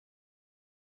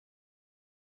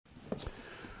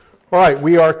All right,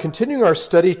 we are continuing our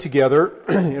study together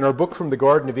in our book From the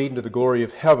Garden of Eden to the Glory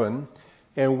of Heaven,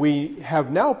 and we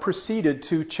have now proceeded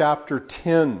to chapter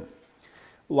 10.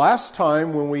 Last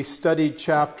time when we studied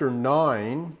chapter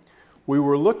 9, we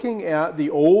were looking at the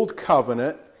Old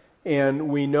Covenant, and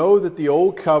we know that the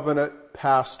Old Covenant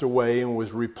passed away and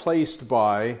was replaced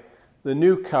by the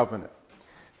New Covenant.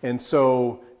 And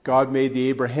so God made the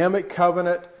Abrahamic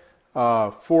Covenant.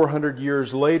 400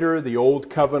 years later, the Old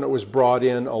Covenant was brought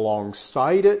in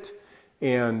alongside it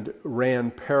and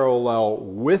ran parallel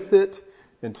with it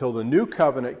until the New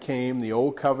Covenant came. The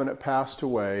Old Covenant passed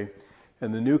away,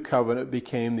 and the New Covenant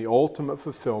became the ultimate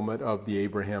fulfillment of the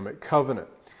Abrahamic Covenant.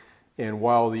 And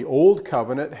while the Old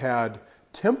Covenant had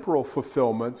temporal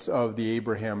fulfillments of the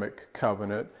Abrahamic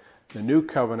Covenant, the New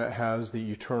Covenant has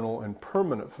the eternal and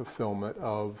permanent fulfillment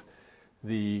of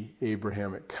the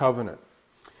Abrahamic Covenant.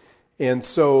 And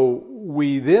so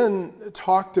we then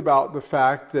talked about the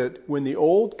fact that when the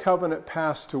Old Covenant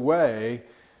passed away,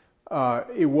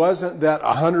 it wasn't that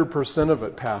 100% of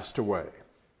it passed away.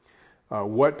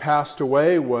 What passed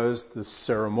away was the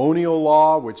ceremonial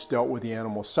law, which dealt with the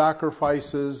animal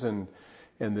sacrifices and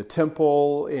the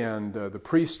temple and the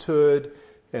priesthood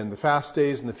and the fast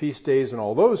days and the feast days and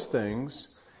all those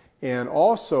things. And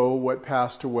also what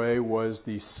passed away was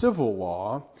the civil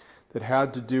law that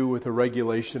had to do with the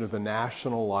regulation of the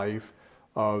national life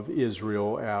of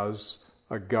Israel as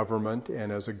a government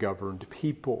and as a governed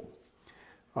people.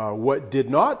 What did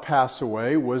not pass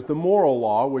away was the moral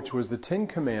law, which was the Ten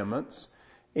Commandments,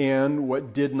 and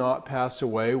what did not pass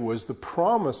away was the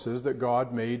promises that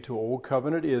God made to Old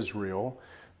Covenant Israel.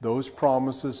 Those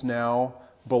promises now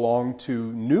belong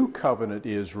to New Covenant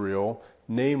Israel,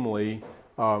 namely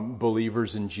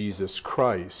believers in Jesus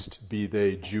Christ, be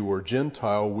they Jew or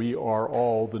Gentile. We are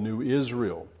all the new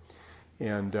Israel.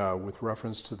 And with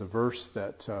reference to the verse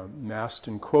that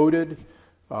Maston quoted,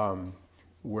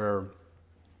 where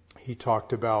he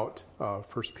talked about 1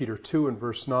 Peter 2 and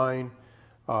verse 9,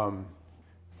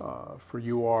 for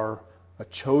you are a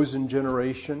chosen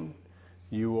generation,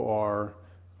 you are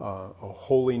a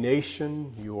holy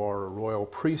nation, you are a royal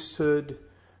priesthood,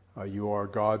 you are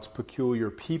God's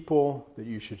peculiar people, that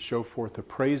you should show forth the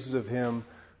praises of Him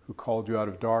who called you out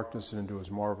of darkness and into His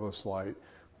marvelous light,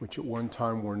 which at one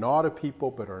time were not a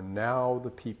people, but are now the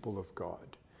people of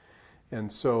God.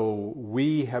 And so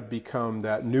we have become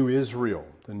that new Israel,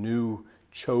 the new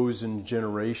chosen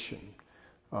generation,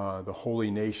 the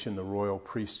holy nation, the royal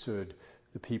priesthood,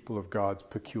 the people of God's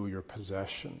peculiar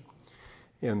possession.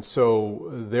 And so,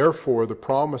 therefore, the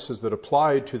promises that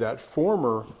applied to that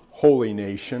former holy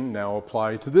nation now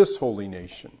apply to this holy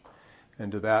nation.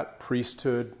 And to that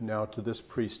priesthood, now to this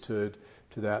priesthood,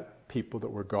 to that people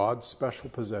that were God's special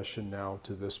possession, now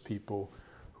to this people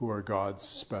who are God's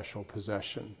special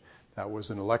possession. That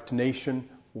was an elect nation,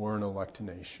 we're an elect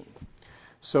nation.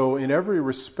 So in every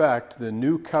respect, the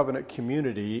New Covenant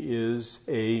community is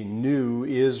a new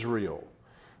Israel.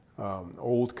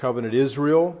 Old Covenant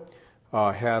Israel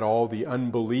had all the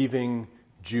unbelieving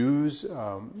Jews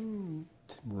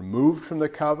removed from the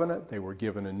covenant. They were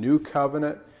given a new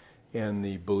covenant, and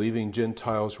the believing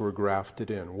Gentiles were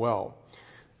grafted in. Well,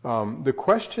 the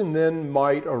question then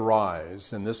might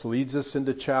arise, and this leads us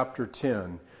into chapter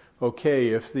 10. Okay,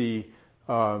 if the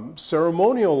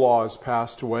ceremonial law has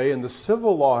passed away and the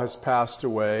civil law has passed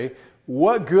away,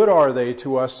 what good are they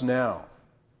to us now?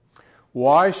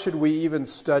 Why should we even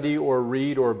study or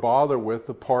read or bother with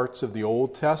the parts of the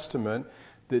Old Testament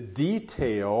that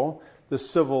detail the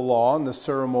civil law and the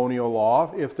ceremonial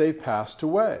law if they passed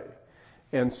away?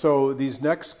 And so these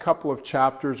next couple of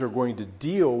chapters are going to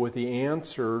deal with the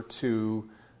answer to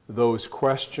those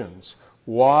questions.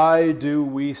 Why do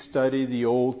we study the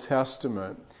Old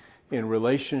Testament in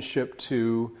relationship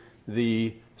to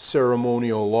the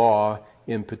ceremonial law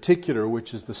in particular,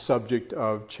 which is the subject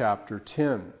of chapter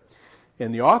 10?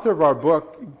 And the author of our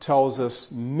book tells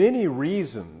us many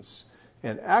reasons,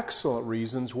 and excellent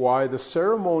reasons, why the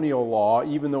ceremonial law,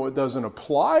 even though it doesn't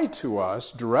apply to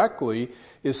us directly,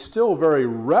 is still very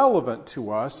relevant to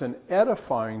us and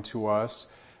edifying to us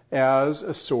as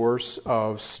a source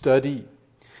of study.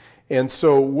 And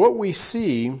so what we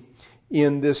see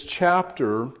in this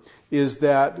chapter is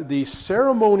that the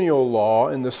ceremonial law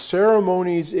and the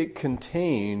ceremonies it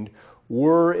contained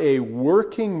were a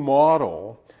working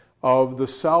model of the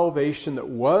salvation that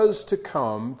was to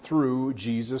come through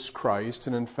Jesus Christ,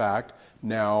 and in fact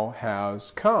now has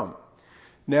come.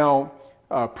 Now,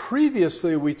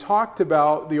 previously we talked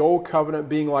about the Old Covenant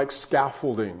being like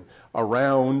scaffolding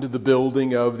around the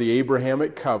building of the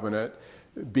Abrahamic Covenant,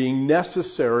 being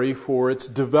necessary for its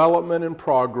development and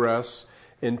progress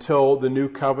until the new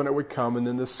covenant would come and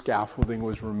then the scaffolding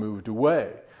was removed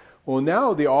away. Well,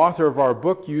 now the author of our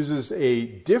book uses a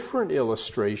different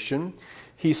illustration.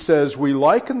 He says, we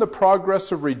liken the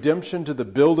progress of redemption to the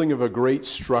building of a great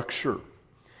structure.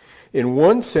 In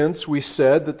one sense, we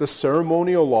said that the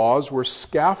ceremonial laws were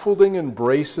scaffolding and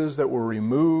braces that were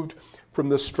removed from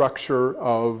the structure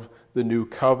of the new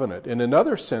covenant. In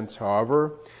another sense,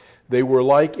 however, they were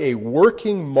like a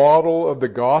working model of the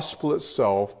gospel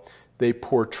itself. They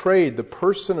portrayed the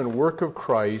person and work of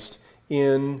Christ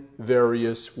in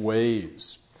various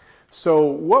ways. So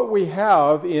what we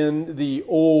have in the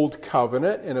Old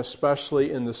Covenant, and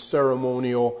especially in the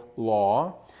ceremonial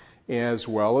law, as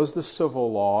well as the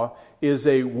civil law, is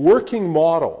a working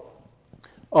model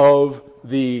of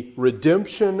the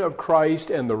redemption of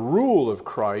Christ and the rule of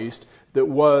Christ that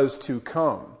was to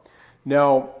come.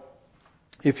 Now,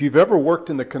 if you've ever worked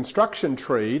in the construction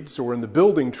trades or in the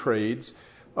building trades,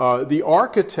 the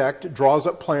architect draws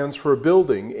up plans for a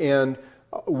building, and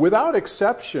without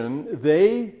exception,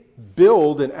 they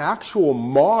build an actual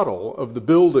model of the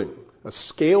building, a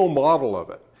scale model of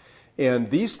it.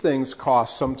 And these things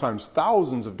cost sometimes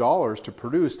thousands of dollars to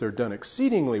produce. They're done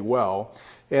exceedingly well,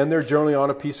 and they're generally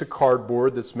on a piece of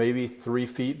cardboard that's maybe 3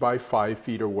 feet by 5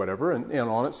 feet or whatever, and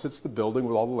on it sits the building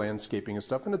with all the landscaping and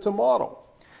stuff, and it's a model.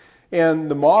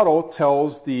 And the model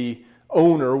tells the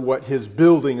owner what his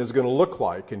building is going to look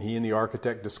like, and he and the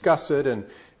architect discuss it, and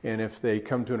if they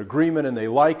come to an agreement and they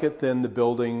like it, then the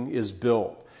building is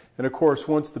built. And of course,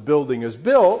 once the building is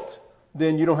built,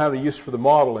 then you don't have a use for the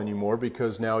model anymore,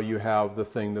 because now you have the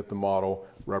thing that the model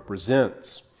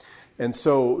represents. And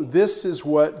so this is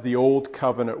what the Old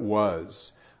Covenant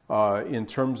was in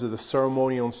terms of the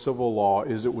ceremonial and civil law,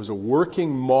 is it was a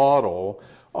working model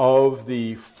of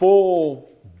the full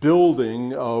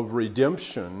building of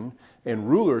redemption and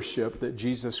rulership that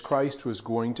Jesus Christ was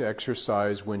going to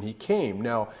exercise when he came.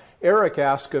 Now, Eric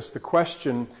asked us the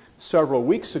question several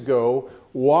weeks ago,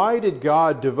 why did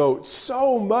God devote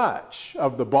so much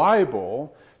of the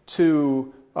Bible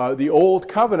to the Old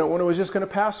Covenant when it was just going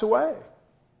to pass away?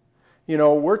 You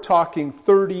know, we're talking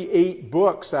 38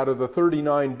 books out of the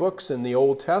 39 books in the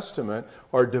Old Testament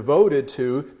are devoted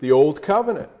to the Old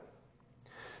Covenant.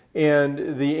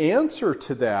 And the answer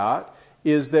to that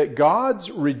is that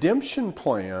God's redemption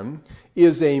plan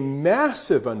is a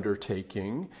massive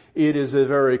undertaking. It is a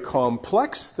very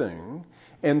complex thing.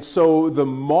 And so the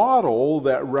model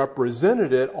that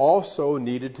represented it also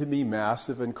needed to be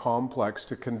massive and complex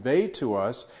to convey to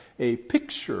us a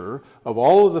picture of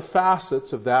all of the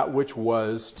facets of that which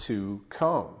was to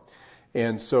come.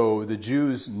 And so the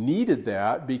Jews needed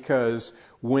that, because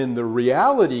when the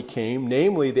reality came,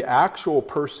 namely the actual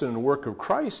person and work of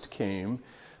Christ came,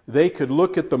 they could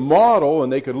look at the model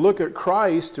and they could look at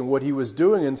Christ and what he was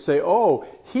doing and say, oh,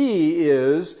 he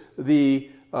is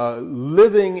the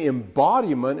living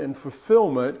embodiment and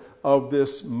fulfillment of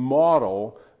this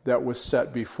model that was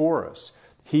set before us.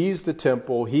 He's the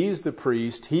temple, he's the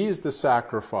priest, he's the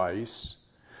sacrifice,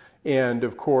 and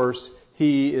of course,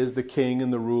 he is the king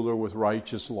and the ruler with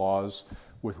righteous laws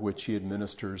with which he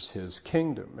administers his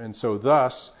kingdom. And so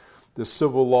thus, the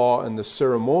civil law and the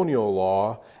ceremonial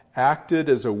law acted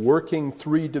as a working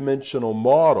three-dimensional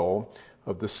model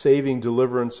of the saving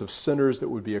deliverance of sinners that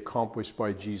would be accomplished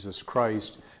by Jesus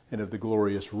Christ, and of the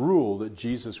glorious rule that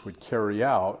Jesus would carry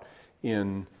out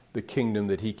in the kingdom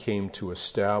that he came to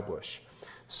establish.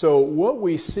 So what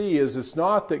we see is it's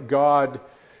not that God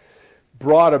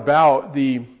brought about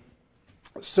the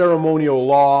ceremonial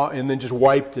law and then just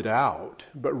wiped it out,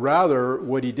 but rather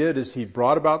what he did is he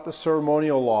brought about the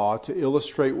ceremonial law to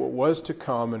illustrate what was to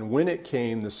come, and when it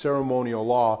came, the ceremonial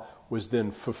law was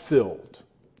then fulfilled.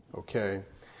 Okay?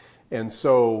 And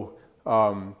so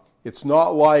it's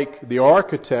not like the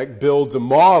architect builds a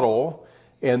model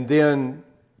and then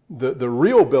the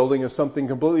real building is something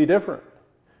completely different.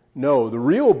 No, the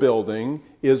real building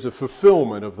is a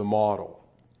fulfillment of the model.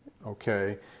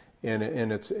 Okay? And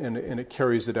it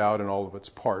carries it out in all of its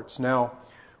parts. Now,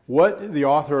 what the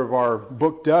author of our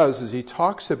book does is he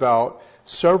talks about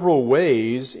several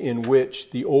ways in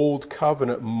which the Old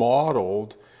Covenant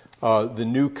modeled the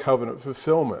New Covenant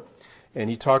fulfillment. And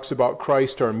he talks about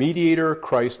Christ our mediator,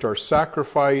 Christ our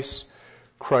sacrifice,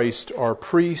 Christ our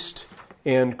priest,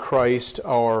 and Christ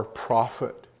our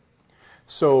prophet.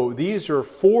 So these are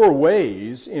 4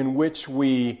 ways in which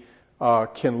we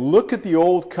can look at the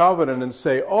Old Covenant and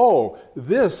say, oh,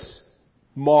 this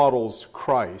models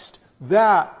Christ.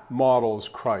 That models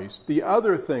Christ. The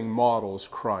other thing models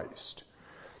Christ.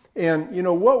 And, you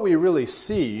know, what we really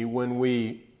see when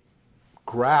we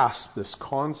grasp this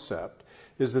concept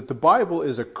is that the Bible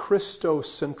is a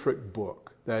Christocentric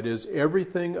book. That is,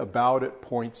 everything about it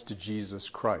points to Jesus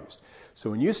Christ.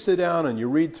 So when you sit down and you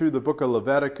read through the book of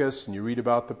Leviticus and you read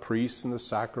about the priests and the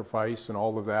sacrifice and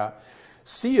all of that,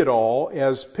 see it all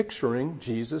as picturing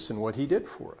Jesus and what he did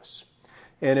for us.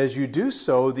 And as you do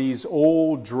so, these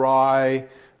old, dry,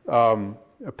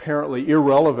 apparently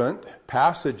irrelevant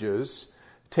passages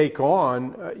take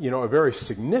on, a very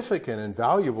significant and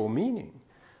valuable meaning.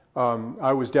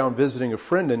 I was down visiting a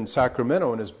friend in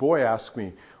Sacramento, and his boy asked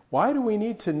me, why do we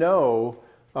need to know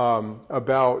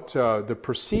about the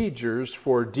procedures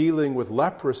for dealing with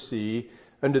leprosy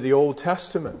under the Old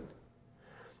Testament?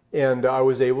 And I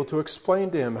was able to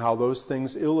explain to him how those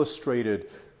things illustrated,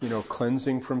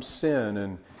 cleansing from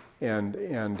sin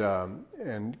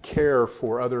and care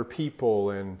for other people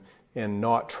and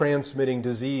not transmitting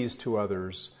disease to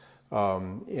others. How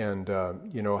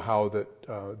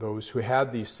that those who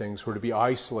had these things were to be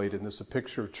isolated. And this is a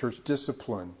picture of church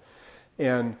discipline.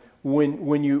 And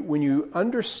when you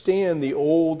understand the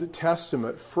Old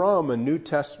Testament from a New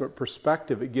Testament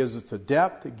perspective, it gives it a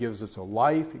depth, it gives it a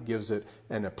life, it gives it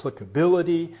an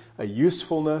applicability, a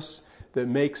usefulness that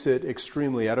makes it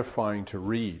extremely edifying to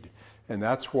read. And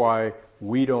that's why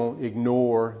we don't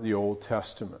ignore the Old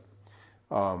Testament.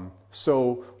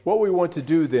 So what we want to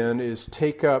do then is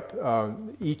take up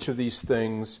each of these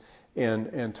things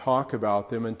and talk about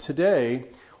them. And today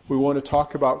we want to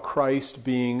talk about Christ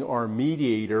being our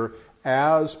mediator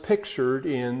as pictured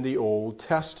in the Old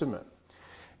Testament.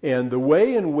 And the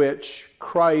way in which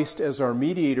Christ as our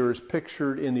mediator is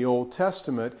pictured in the Old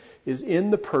Testament is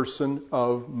in the person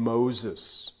of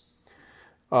Moses.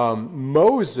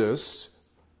 Moses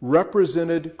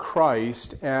represented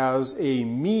Christ as a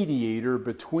mediator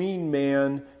between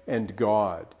man and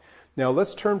God. Now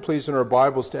let's turn please in our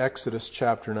Bibles to Exodus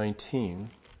chapter 19.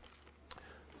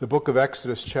 The book of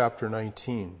Exodus chapter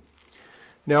 19.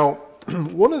 Now,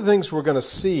 one of the things we're going to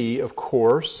see, of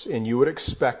course, and you would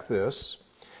expect this,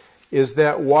 is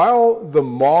that while the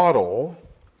model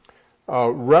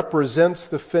represents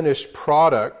the finished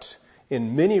product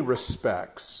in many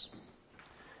respects,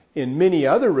 in many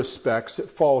other respects, it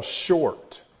falls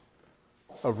short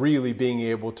of really being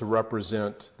able to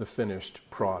represent the finished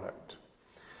product.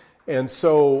 And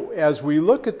so, as we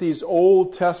look at these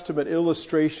Old Testament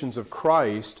illustrations of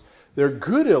Christ, they're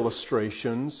good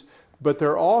illustrations, but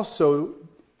they're also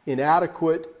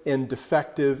inadequate and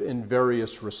defective in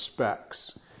various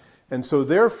respects. And so,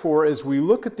 therefore, as we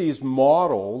look at these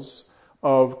models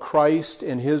of Christ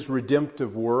and his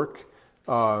redemptive work,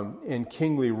 and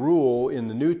kingly rule in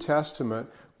the New Testament,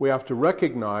 we have to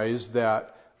recognize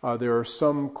that there are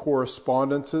some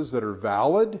correspondences that are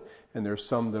valid and there's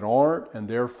some that aren't, and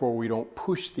therefore we don't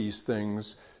push these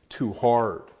things too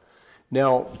hard.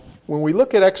 Now, when we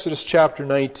look at Exodus chapter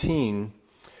 19,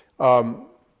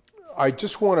 I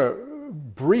just want to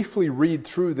briefly read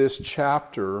through this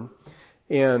chapter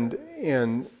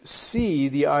and see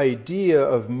the idea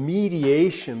of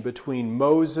mediation between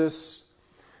Moses,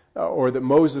 or that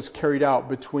Moses carried out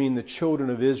between the children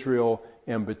of Israel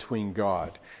and between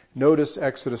God. Notice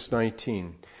Exodus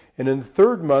 19. And in the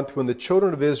 3rd month, when the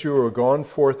children of Israel were gone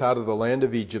forth out of the land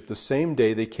of Egypt, the same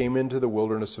day they came into the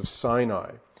wilderness of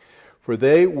Sinai. For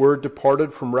they were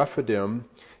departed from Rephidim,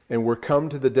 and were come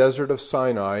to the desert of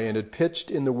Sinai, and had pitched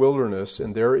in the wilderness,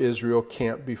 and there Israel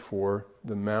camped before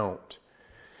the mount.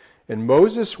 And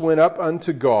Moses went up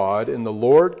unto God, and the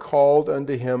Lord called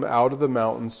unto him out of the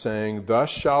mountain, saying, Thus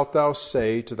shalt thou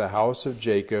say to the house of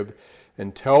Jacob,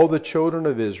 and tell the children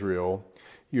of Israel,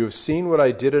 You have seen what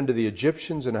I did unto the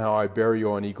Egyptians, and how I bare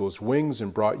you on eagle's wings,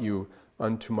 and brought you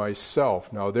unto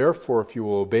myself. Now therefore, if you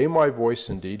will obey my voice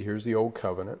indeed, here's the old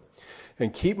covenant,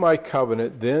 and keep my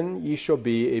covenant, then ye shall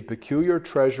be a peculiar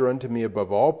treasure unto me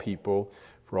above all people,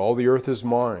 for all the earth is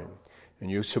mine. And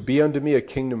you shall be unto me a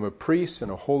kingdom of priests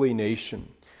and a holy nation.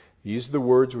 These are the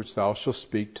words which thou shalt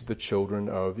speak to the children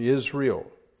of Israel.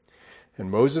 And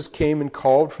Moses came and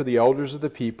called for the elders of the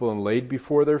people, and laid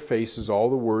before their faces all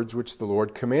the words which the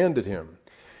Lord commanded him.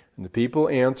 And the people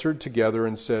answered together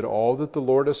and said, All that the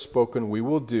Lord has spoken we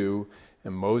will do.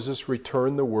 And Moses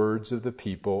returned the words of the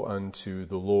people unto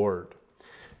the Lord.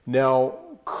 Now,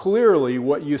 clearly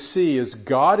what you see is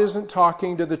God isn't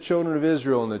talking to the children of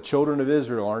Israel, and the children of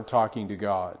Israel aren't talking to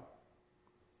God.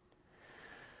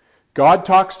 God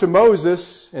talks to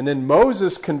Moses, and then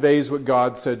Moses conveys what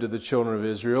God said to the children of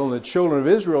Israel, and the children of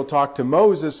Israel talk to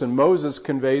Moses, and Moses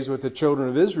conveys what the children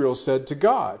of Israel said to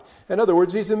God. In other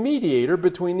words, he's a mediator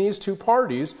between these two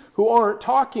parties who aren't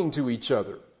talking to each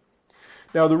other.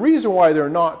 Now, the reason why they're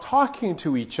not talking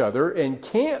to each other and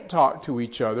can't talk to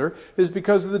each other is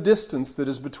because of the distance that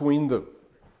is between them.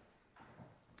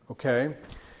 Okay?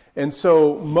 And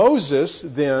so Moses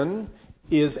then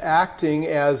is acting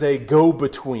as a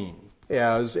go-between,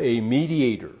 as a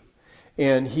mediator.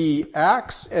 And he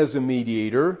acts as a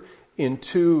mediator in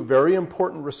two very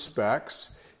important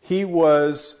respects. He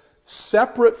was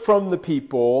separate from the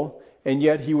people, and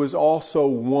yet he was also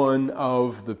one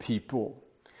of the people.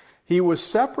 He was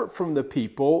separate from the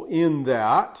people in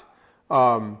that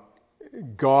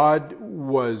God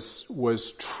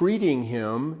was treating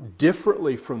him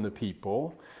differently from the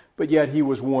people, but yet he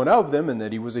was one of them, and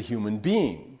that he was a human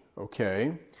being.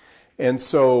 Okay? And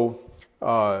so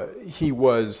he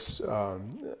was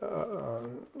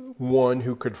one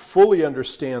who could fully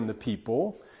understand the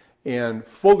people and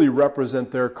fully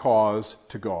represent their cause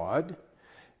to God.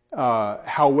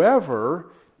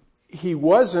 However, he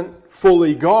wasn't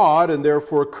fully God and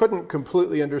therefore couldn't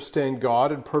completely understand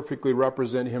God and perfectly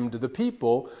represent him to the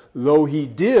people, though he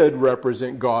did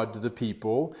represent God to the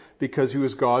people because he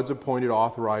was God's appointed,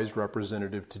 authorized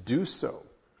representative to do so.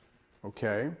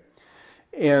 Okay?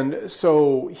 And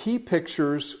so he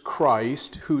pictures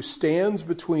Christ, who stands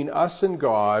between us and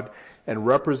God and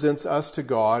represents us to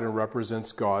God and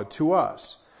represents God to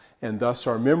us. And thus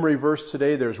our memory verse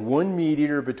today, there's one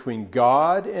mediator between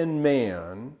God and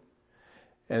man,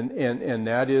 and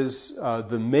that is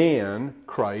the man,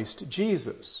 Christ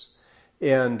Jesus.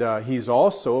 And he's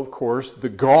also, of course, the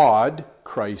God,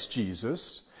 Christ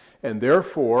Jesus. And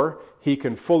therefore, he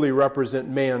can fully represent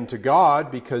man to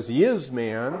God because he is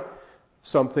man,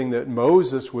 something that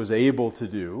Moses was able to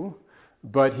do.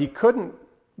 But he couldn't.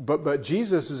 But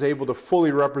Jesus is able to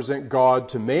fully represent God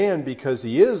to man because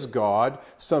he is God,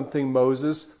 something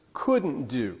Moses couldn't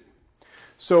do.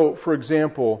 So, for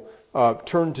example,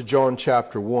 turn to John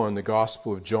chapter 1, the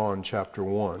Gospel of John chapter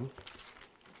 1.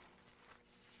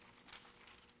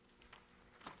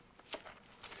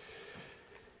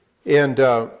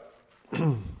 And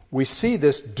we see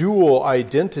this dual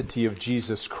identity of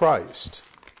Jesus Christ,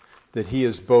 that he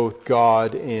is both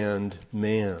God and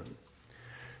man.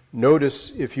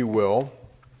 Notice, if you will,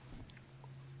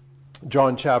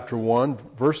 John chapter 1,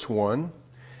 verse 1.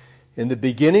 In the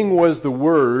beginning was the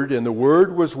Word, and the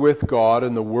Word was with God,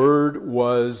 and the Word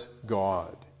was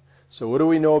God. So what do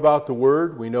we know about the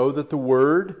Word? We know that the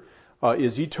Word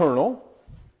is eternal.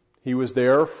 He was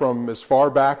there from as far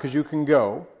back as you can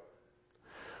go.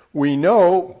 We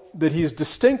know that he's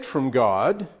distinct from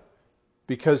God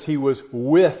because he was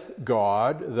with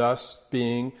God, thus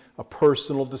being a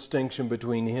personal distinction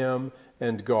between him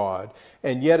and God.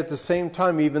 And yet at the same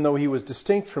time, even though he was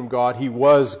distinct from God, he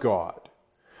was God.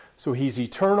 So he's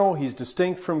eternal, he's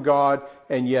distinct from God,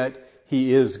 and yet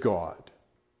he is God.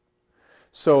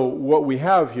 So what we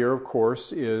have here, of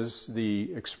course, is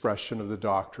the expression of the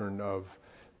doctrine of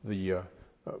the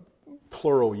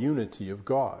plural unity of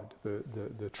God,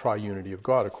 the triunity of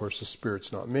God. Of course, the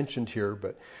Spirit's not mentioned here,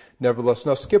 but nevertheless.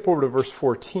 Now skip over to verse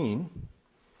 14.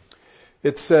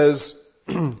 It says,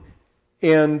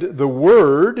 and the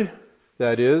Word,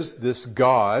 that is, this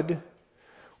God,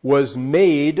 was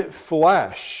made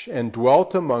flesh and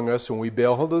dwelt among us, and we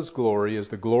beheld his glory as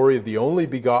the glory of the only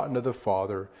begotten of the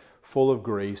Father, full of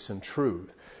grace and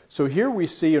truth. So here we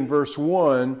see in verse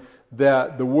 1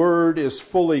 that the Word is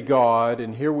fully God,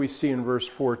 and here we see in verse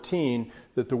 14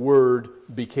 that the Word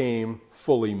became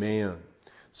fully man.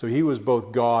 So he was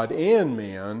both God and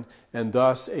man, and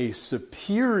thus a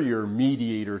superior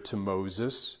mediator to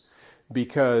Moses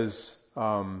because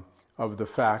of the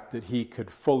fact that he could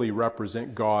fully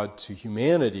represent God to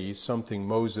humanity, something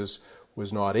Moses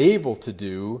was not able to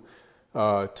do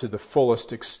to the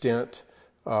fullest extent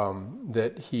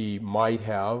that he might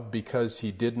have because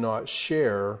he did not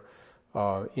share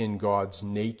in God's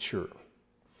nature.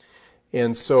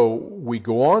 And so we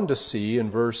go on to see in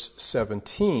verse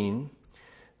 17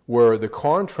 where the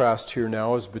contrast here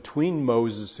now is between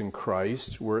Moses and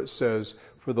Christ, where it says,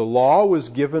 for the law was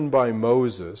given by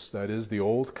Moses, that is, the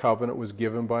old covenant was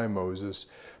given by Moses,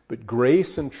 but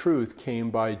grace and truth came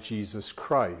by Jesus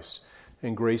Christ.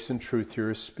 And grace and truth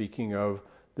here is speaking of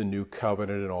the new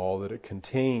covenant and all that it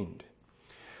contained.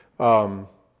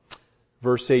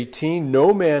 Verse 18,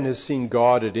 no man has seen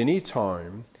God at any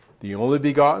time. The only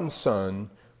begotten Son,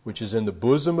 which is in the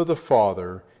bosom of the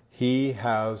Father, he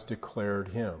has declared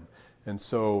him. And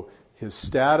so his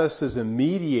status as a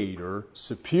mediator,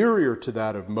 superior to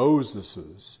that of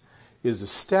Moses's, is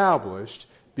established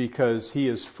because he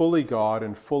is fully God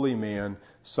and fully man,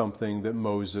 something that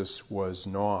Moses was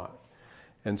not.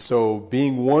 And so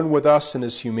being one with us in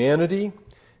his humanity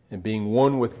and being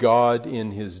one with God in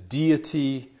his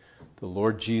deity, the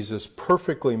Lord Jesus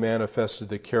perfectly manifested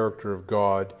the character of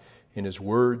God in his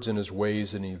words and his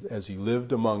ways and as he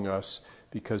lived among us,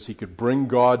 because he could bring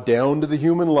God down to the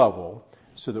human level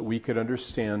so that we could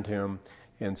understand him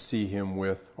and see him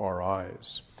with our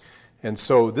eyes. And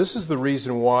so this is the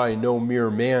reason why no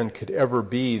mere man could ever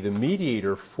be the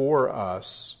mediator for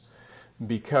us,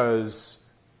 because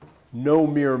no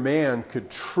mere man could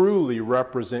truly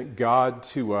represent God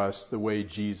to us the way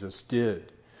Jesus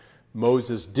did.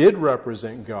 Moses did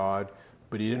represent God,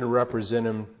 but he didn't represent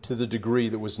him to the degree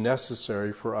that was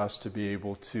necessary for us to be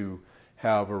able to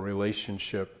have a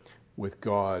relationship with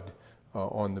God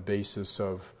on the basis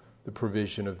of the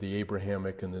provision of the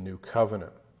Abrahamic and the New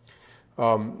Covenant.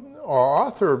 Our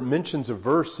author mentions a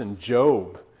verse in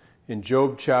Job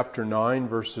chapter 9,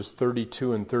 verses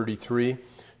 32 and 33.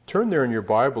 Turn there in your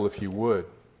Bible if you would.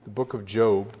 The book of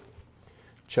Job,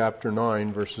 chapter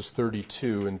 9, verses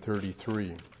 32 and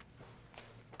 33.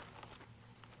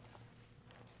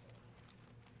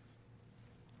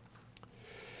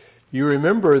 You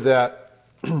remember that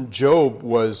Job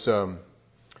was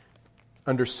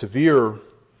under severe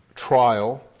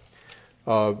trial.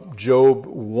 Job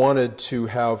wanted to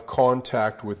have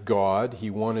contact with God. He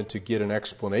wanted to get an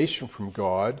explanation from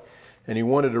God, and he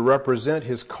wanted to represent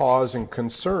his cause and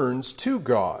concerns to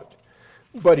God.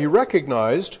 But he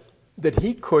recognized that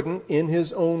he couldn't, in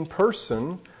his own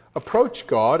person, approach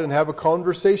God and have a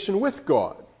conversation with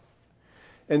God.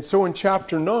 And so in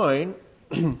chapter 9,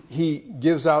 he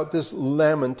gives out this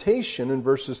lamentation in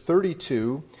verses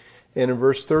 32 and in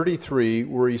verse 33,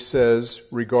 where he says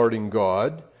regarding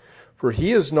God, "For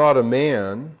he is not a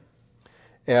man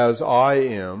as I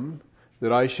am,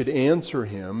 that I should answer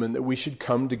him, and that we should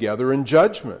come together in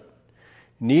judgment.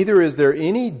 Neither is there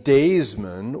any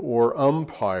daysman or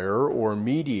umpire or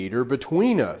mediator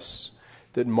between us,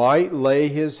 that might lay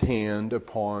his hand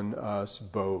upon us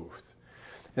both."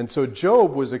 And so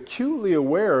Job was acutely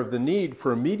aware of the need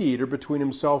for a mediator between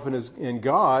himself and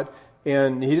God,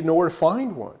 and he didn't know where to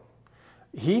find one.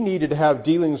 He needed to have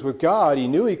dealings with God. He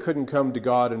knew he couldn't come to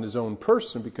God in his own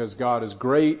person because God is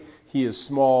great, he is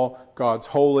small, God's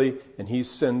holy, and he's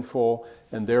sinful,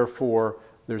 and therefore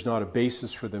there's not a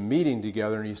basis for them meeting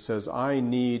together. And he says, I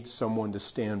need someone to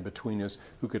stand between us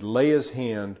who could lay his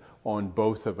hand on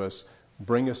both of us,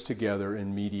 bring us together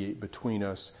and mediate between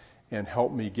us, and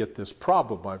help me get this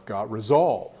problem I've got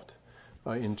resolved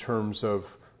in terms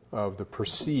of the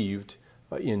perceived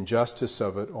injustice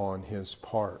of it on his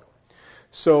part.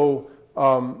 So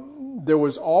there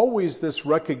was always this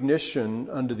recognition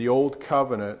under the Old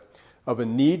Covenant of a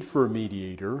need for a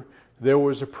mediator. There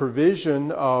was a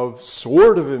provision of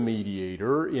sort of a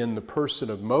mediator in the person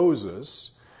of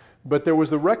Moses, but there was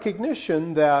the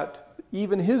recognition that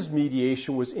even his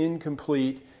mediation was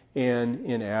incomplete and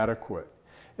inadequate.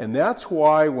 And that's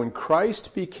why when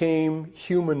Christ became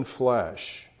human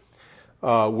flesh,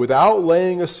 without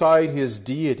laying aside his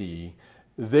deity,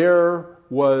 there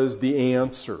was the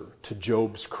answer to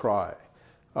Job's cry.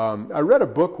 I read a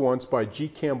book once by G.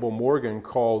 Campbell Morgan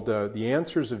called The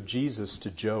Answers of Jesus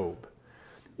to Job.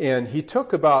 And he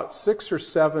took about 6 or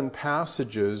 7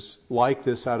 passages like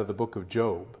this out of the book of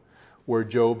Job, where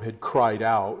Job had cried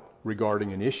out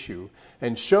regarding an issue,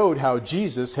 and showed how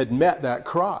Jesus had met that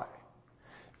cry.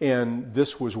 And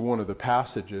this was one of the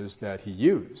passages that he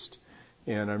used.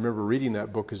 And I remember reading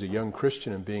that book as a young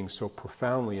Christian and being so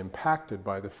profoundly impacted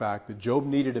by the fact that Job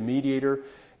needed a mediator,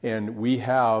 and we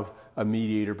have a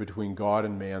mediator between God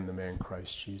and man, the man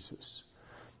Christ Jesus.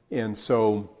 And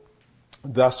so,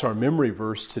 thus our memory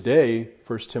verse today,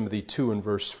 1 Timothy 2 and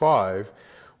verse 5,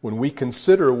 when we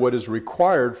consider what is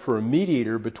required for a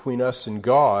mediator between us and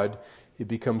God, it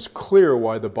becomes clear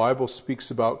why the Bible speaks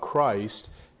about Christ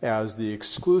as the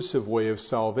exclusive way of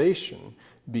salvation,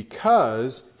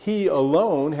 because he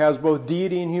alone has both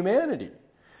deity and humanity.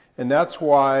 And that's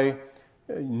why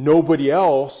nobody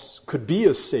else could be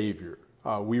a savior.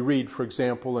 We read, for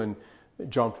example, in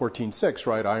John 14:6,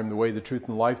 right? I am the way, the truth,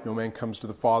 and the life. No man comes to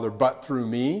the Father but through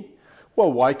me.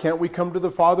 Well, why can't we come to the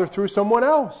Father through someone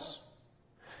else?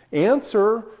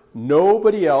 Answer,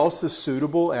 nobody else is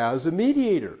suitable as a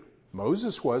mediator.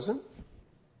 Moses wasn't.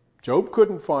 Job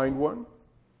couldn't find one.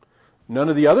 None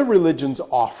of the other religions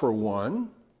offer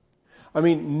one. I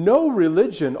mean, no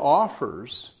religion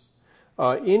offers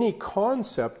any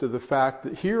concept of the fact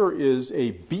that here is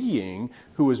a being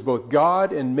who is both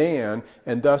God and man,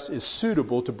 and thus is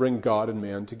suitable to bring God and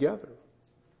man together.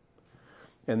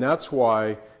 And that's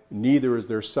why neither is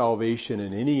there salvation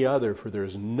in any other, for there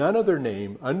is none other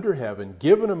name under heaven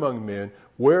given among men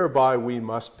whereby we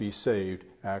must be saved.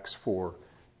 Acts 4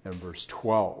 and verse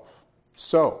 12.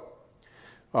 So,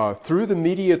 through the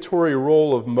mediatory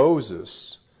role of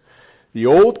Moses, the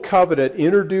Old Covenant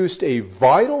introduced a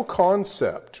vital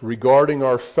concept regarding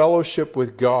our fellowship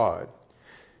with God,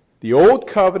 The old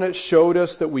covenant showed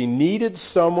us that we needed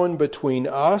someone between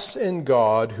us and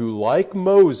God who, like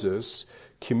Moses,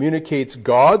 communicates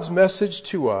God's message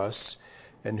to us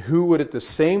and who would at the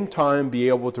same time be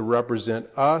able to represent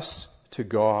us to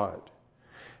God.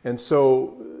 And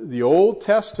so the Old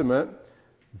Testament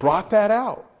brought that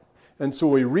out. And so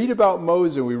we read about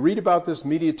Moses, we read about this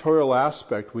mediatorial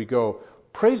aspect, we go,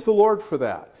 praise the Lord for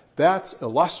that. That's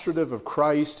illustrative of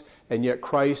Christ, and yet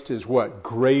Christ is what?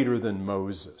 Greater than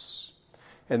Moses.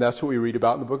 And that's what we read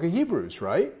about in the book of Hebrews,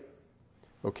 right?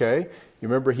 Okay, you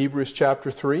remember Hebrews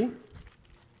chapter 3?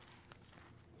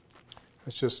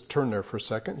 Let's just turn there for a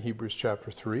second, Hebrews chapter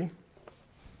 3.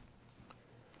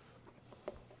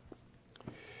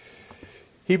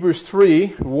 Hebrews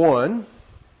 3:1.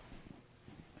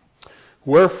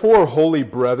 Wherefore, holy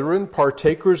brethren,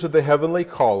 partakers of the heavenly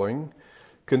calling,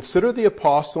 consider the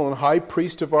apostle and high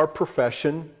priest of our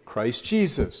profession, Christ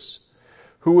Jesus,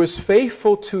 who was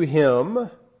faithful to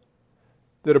him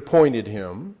that appointed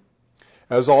him,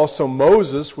 as also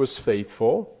Moses was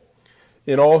faithful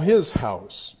in all his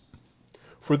house.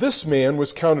 For this man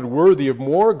was counted worthy of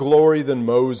more glory than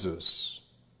Moses,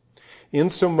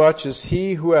 insomuch as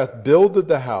he who hath builded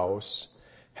the house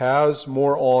has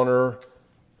more honor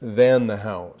than the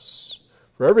house.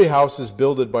 For every house is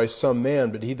builded by some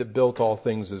man, but he that built all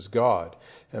things is God.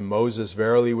 And Moses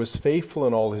verily was faithful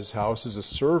in all his house as a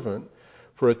servant,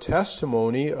 for a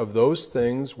testimony of those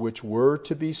things which were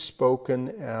to be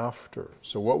spoken after.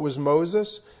 So what was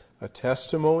Moses? A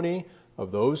testimony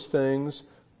of those things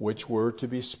which were to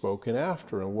be spoken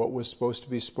after. And what was supposed to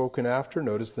be spoken after?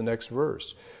 Notice the next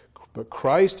verse. But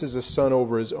Christ is a son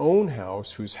over his own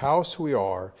house, whose house we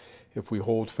are, if we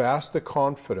hold fast the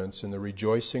confidence and the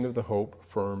rejoicing of the hope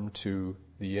firm to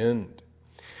the end.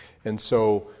 And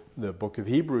so the book of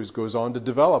Hebrews goes on to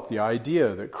develop the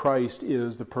idea that Christ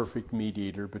is the perfect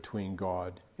mediator between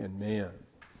God and man.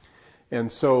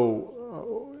 And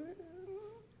so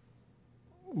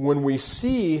when we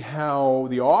see how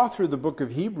the author of the book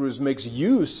of Hebrews makes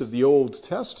use of the Old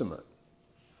Testament,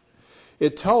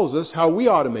 it tells us how we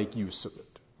ought to make use of it.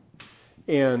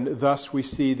 And thus we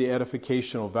see the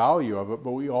edificational value of it,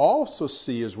 but we also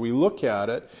see, as we look at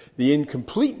it, the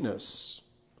incompleteness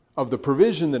of the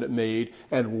provision that it made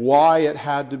and why it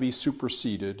had to be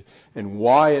superseded and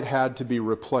why it had to be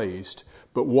replaced,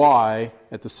 but why,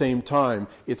 at the same time,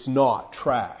 it's not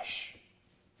trash.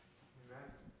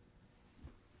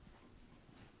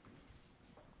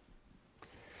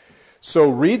 So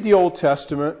read the Old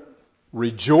Testament,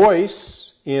 rejoice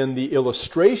in the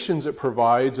illustrations it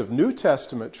provides of New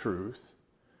Testament truth,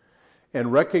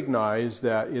 and recognize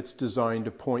that it's designed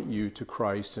to point you to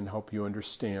Christ and help you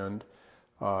understand,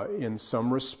 in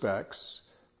some respects,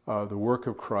 the work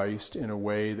of Christ in a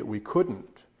way that we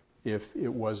couldn't if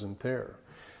it wasn't there.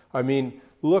 I mean,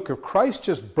 look, if Christ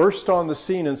just burst on the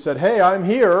scene and said, hey, I'm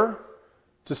here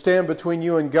to stand between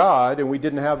you and God, and we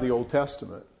didn't have the Old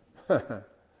Testament,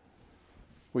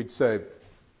 we'd say,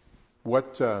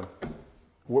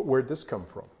 where'd this come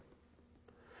from?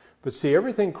 But see,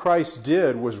 everything Christ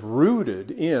did was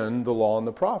rooted in the law and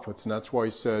the prophets. And that's why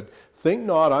he said, think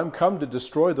not, I'm come to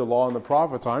destroy the law and the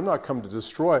prophets. I'm not come to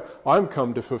destroy, I'm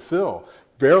come to fulfill.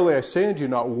 Verily I say unto you,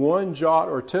 not one jot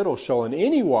or tittle shall in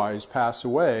any wise pass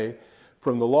away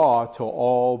from the law till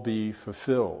all be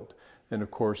fulfilled. And of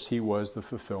course, he was the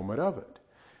fulfillment of it.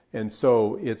 And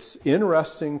so it's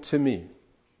interesting to me.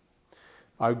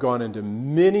 I've gone into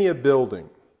many a building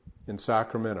in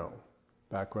Sacramento,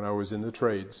 back when I was in the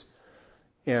trades,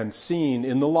 and seen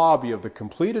in the lobby of the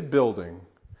completed building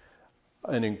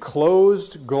an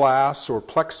enclosed glass or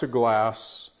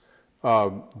plexiglass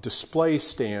display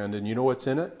stand, and you know what's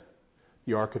in it?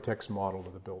 The architect's model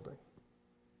of the building.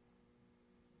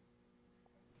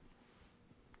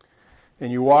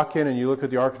 And you walk in and you look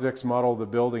at the architect's model of the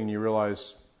building and you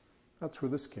realize, that's where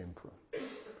this came from.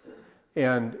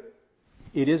 And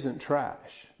it isn't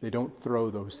trash. They don't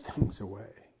throw those things away.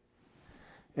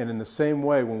 And in the same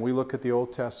way, when we look at the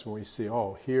Old Testament, we see,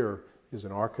 oh, here is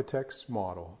an architect's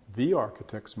model, the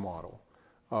architect's model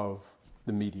of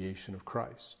the mediation of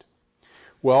Christ.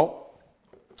 Well,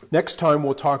 next time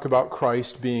we'll talk about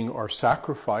Christ being our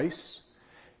sacrifice,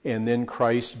 and then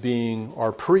Christ being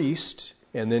our priest,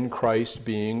 and then Christ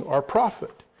being our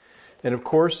prophet. And of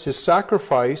course, his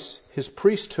sacrifice, his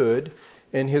priesthood,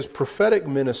 and his prophetic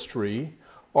ministry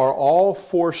are all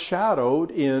foreshadowed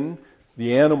in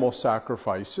the animal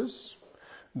sacrifices,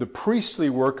 the priestly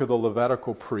work of the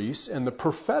Levitical priests, and the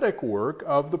prophetic work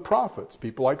of the prophets,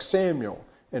 people like Samuel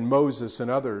and Moses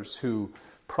and others who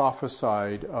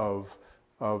prophesied of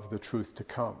the truth to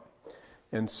come.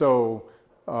 And so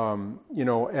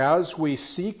as we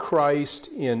see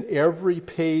Christ in every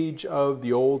page of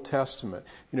the Old Testament,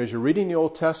 as you're reading the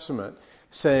Old Testament,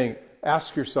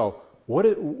 ask yourself, what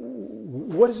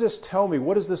does this tell me?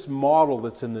 What is this model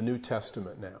that's in the New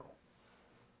Testament now?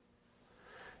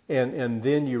 And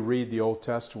then you read the Old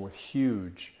Testament with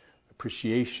huge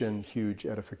appreciation, huge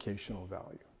edificational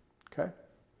value. Okay?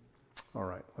 All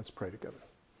right, let's pray together.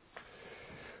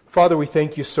 Father, we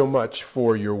thank you so much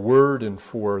for your word and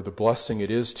for the blessing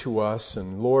it is to us.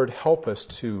 And Lord, help us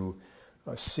to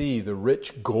see the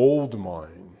rich gold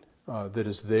mine that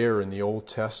is there in the Old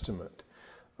Testament,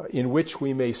 in which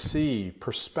we may see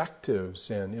perspectives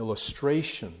and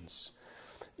illustrations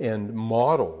and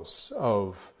models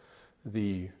of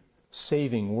the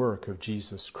saving work of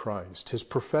Jesus Christ, his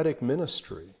prophetic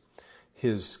ministry,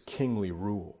 his kingly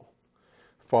rule.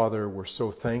 Father, we're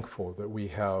so thankful that we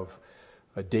have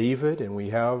a David and we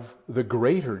have the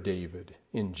greater David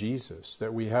in Jesus,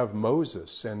 that we have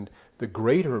Moses and the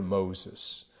greater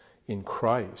Moses in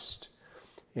Christ,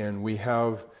 and we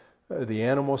have the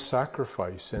animal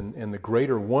sacrifice and the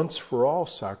greater once-for-all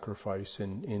sacrifice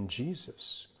in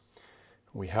Jesus.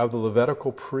 We have the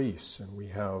Levitical priests, and we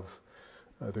have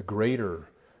the greater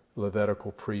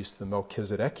Levitical priest, the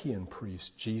Melchizedekian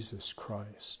priest, Jesus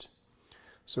Christ.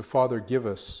 So, Father, give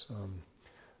us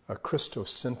a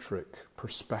Christocentric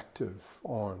perspective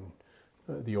on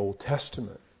the Old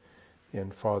Testament.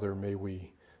 And, Father, may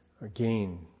we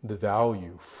gain the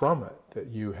value from it that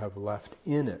you have left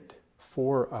in it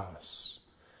for us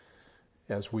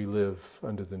as we live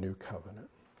under the new covenant.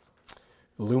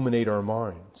 Illuminate our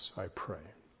minds, I pray.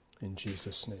 In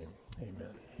Jesus' name,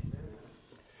 amen.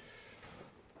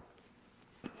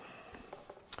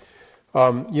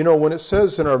 When it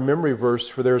says in our memory verse,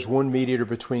 for there's one mediator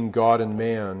between God and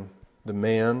man, the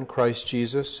man, Christ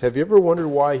Jesus, have you ever wondered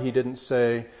why he didn't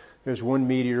say there's one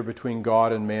mediator between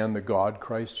God and man, the God,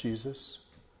 Christ Jesus?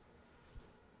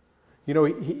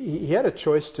 He had a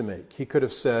choice to make. He could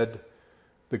have said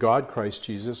the God, Christ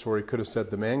Jesus, or he could have said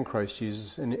the man, Christ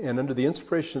Jesus, and under the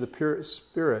inspiration of the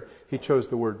Spirit, he chose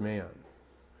the word man.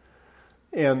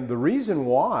 And the reason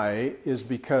why is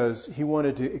because he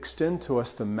wanted to extend to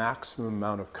us the maximum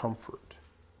amount of comfort.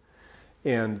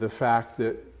 And the fact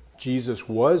that Jesus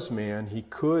was man, he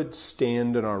could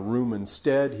stand in our room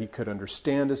instead, he could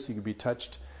understand us, he could be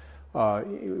touched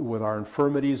with our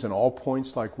infirmities in all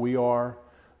points like we are.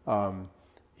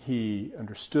 He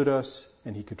understood us,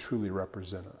 and he could truly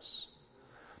represent us.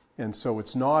 And so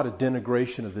it's not a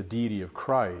denigration of the deity of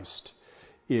Christ.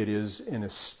 It is an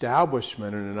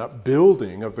establishment and an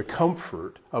upbuilding of the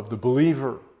comfort of the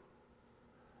believer.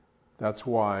 That's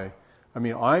why,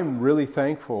 I'm really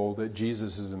thankful that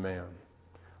Jesus is a man.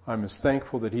 I'm as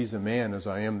thankful that he's a man as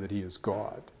I am that he is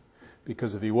God.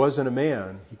 Because if he wasn't a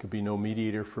man, he could be no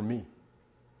mediator for me.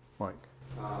 Mike.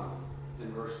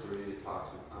 In verse 3, it talks.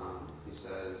 He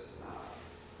says,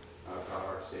 "God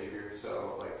our Savior."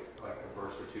 So, like a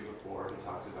verse or two before, he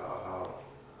talks about how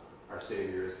our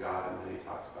Savior is God, and then he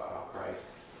talks about how Christ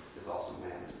is also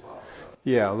man as well. So.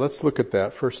 Yeah, let's look at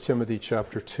that. 1 Timothy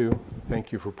chapter 2.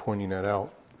 Thank you for pointing that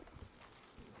out.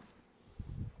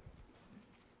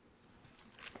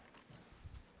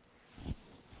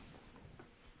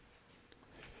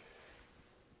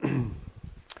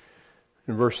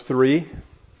 In verse 3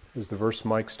 is the verse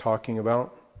Mike's talking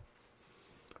about.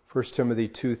 1 Timothy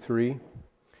 2:3.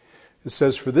 It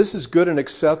says, "For this is good and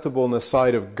acceptable in the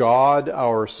sight of God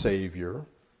our Savior,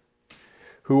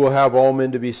 who will have all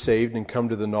men to be saved and come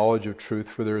to the knowledge of truth.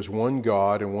 For there is one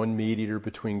God and one mediator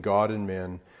between God and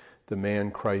men, the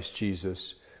man Christ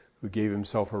Jesus, who gave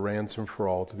himself a ransom for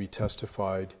all, to be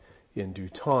testified in due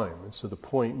time." And so the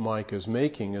point Mike is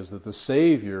making is that the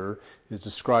Savior is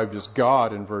described as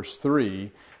God in verse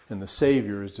 3, and the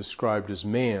Savior is described as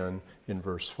man in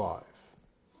verse 5.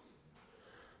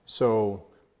 So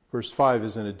verse 5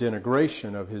 isn't a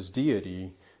denigration of his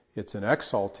deity, it's an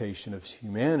exaltation of his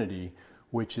humanity,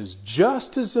 which is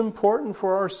just as important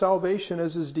for our salvation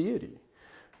as his deity.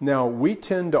 Now, we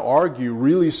tend to argue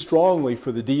really strongly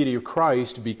for the deity of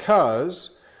Christ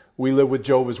because we live with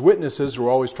Jehovah's Witnesses who are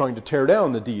always trying to tear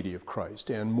down the deity of Christ,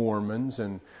 and Mormons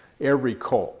and every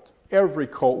cult. Every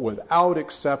cult without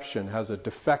exception has a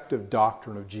defective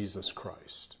doctrine of Jesus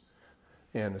Christ.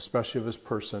 And especially of his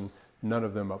person, none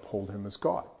of them uphold him as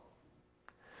God.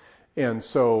 And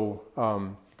so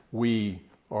we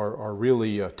are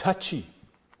really touchy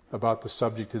about the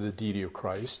subject of the deity of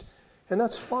Christ, and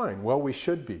that's fine. Well, we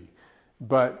should be.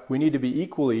 But we need to be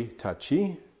equally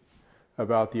touchy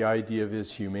about the idea of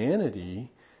his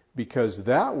humanity, because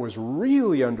that was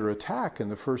really under attack in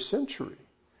the first century.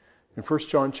 In 1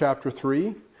 John chapter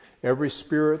 3, Every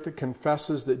spirit that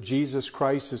confesses that Jesus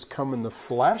Christ has come in the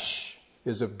flesh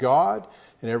is of God,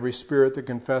 and every spirit that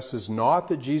confesses not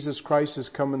that Jesus Christ has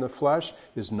come in the flesh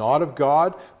is not of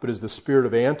God, but is the spirit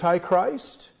of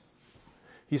Antichrist.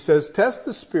 He says, test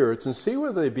the spirits and see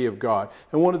whether they be of God.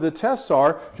 And one of the tests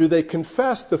are, do they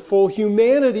confess the full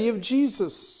humanity of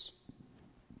Jesus?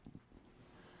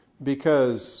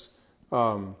 Because,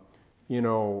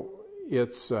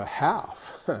 it's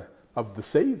half of the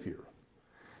Savior.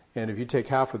 And if you take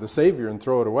half of the Savior and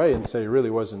throw it away and say it really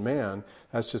wasn't man,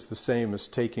 that's just the same as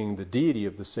taking the deity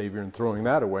of the Savior and throwing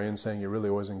that away and saying it really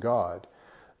wasn't God.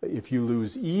 If you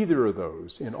lose either of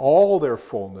those in all their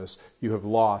fullness, you have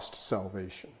lost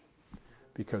salvation,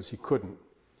 because he couldn't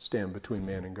stand between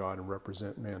man and God and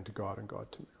represent man to God and God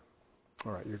to man.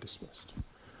 All right, you're dismissed.